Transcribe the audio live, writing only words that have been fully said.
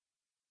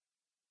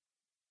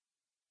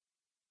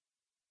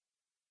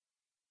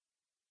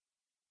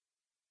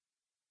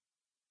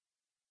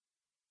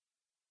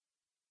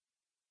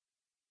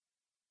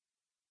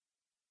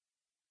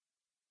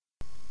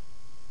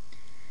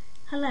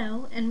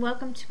Hello, and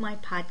welcome to my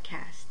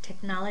podcast,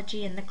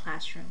 Technology in the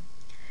Classroom.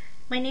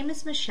 My name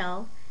is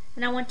Michelle,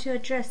 and I want to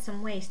address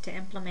some ways to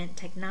implement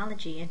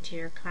technology into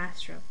your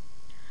classroom.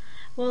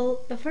 Well,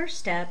 the first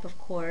step, of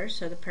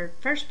course, or the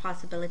first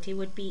possibility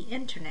would be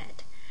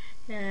internet.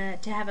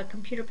 To have a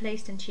computer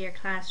placed into your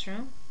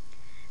classroom.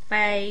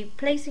 By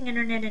placing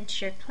internet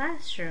into your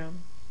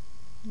classroom,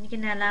 you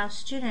can allow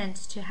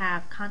students to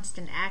have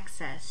constant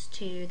access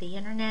to the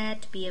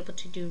internet, to be able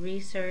to do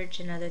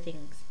research and other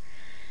things.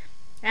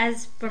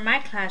 As for my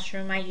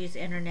classroom, I use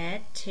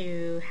internet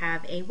to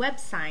have a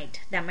website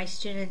that my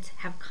students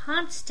have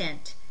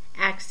constant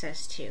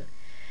access to.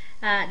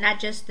 Not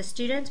just the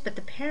students, but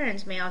the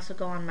parents may also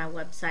go on my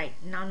website.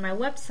 And on my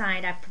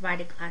website, I've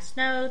provided class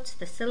notes,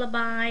 the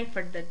syllabi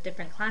for the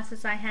different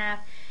classes I have,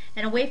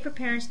 and a way for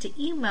parents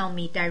to email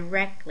me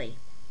directly.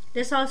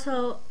 This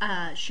also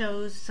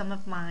shows some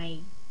of my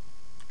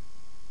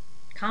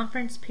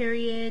conference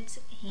periods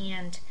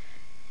and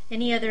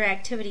any other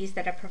activities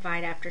that I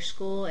provide after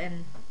school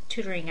and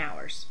tutoring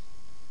hours.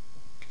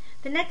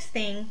 The next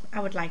thing I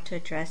would like to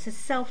address is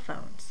cell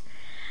phones.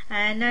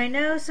 And I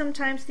know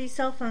sometimes these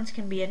cell phones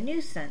can be a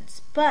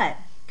nuisance, but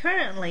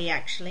currently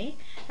actually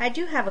I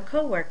do have a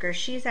coworker.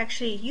 She's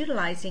actually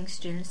utilizing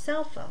student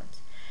cell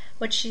phones.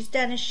 What she's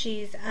done is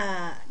she's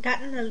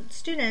gotten the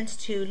students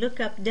to look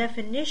up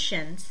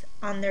definitions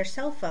on their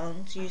cell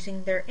phones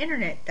using their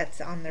internet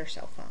that's on their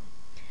cell phone.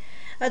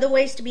 Other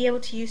ways to be able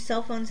to use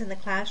cell phones in the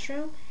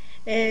classroom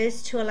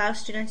is to allow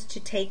students to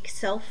take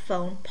cell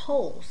phone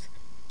polls.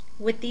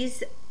 With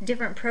these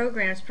different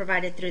programs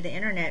provided through the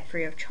internet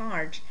free of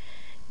charge,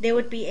 they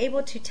would be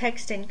able to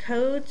text in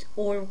codes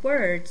or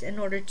words in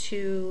order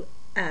to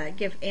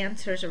give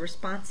answers or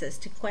responses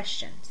to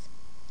questions.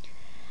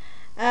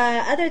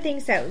 Other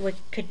things that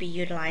could be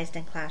utilized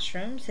in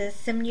classrooms is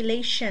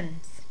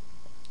simulations.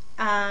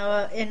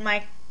 In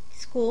my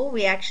school,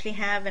 we actually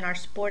have in our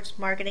sports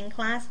marketing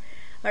class,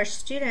 our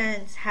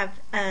students have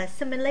a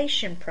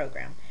simulation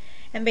program.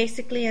 And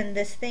basically in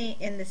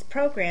this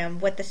program,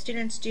 what the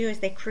students do is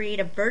they create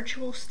a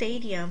virtual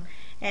stadium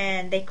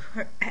and they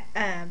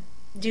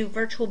do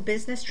virtual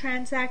business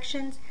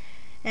transactions.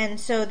 And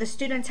so the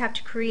students have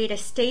to create a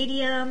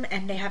stadium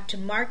and they have to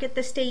market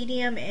the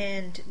stadium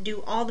and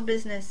do all the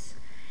business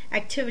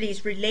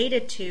activities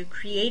related to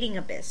creating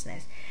a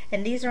business.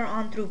 And these are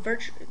on through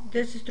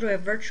this is through a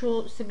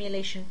virtual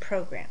simulation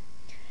program.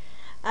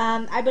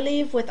 I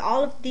believe with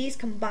all of these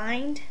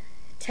combined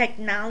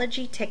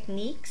technology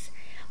techniques,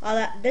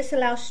 this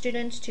allows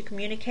students to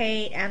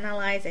communicate,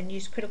 analyze, and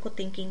use critical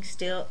thinking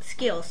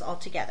skills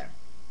altogether.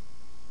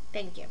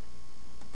 Thank you.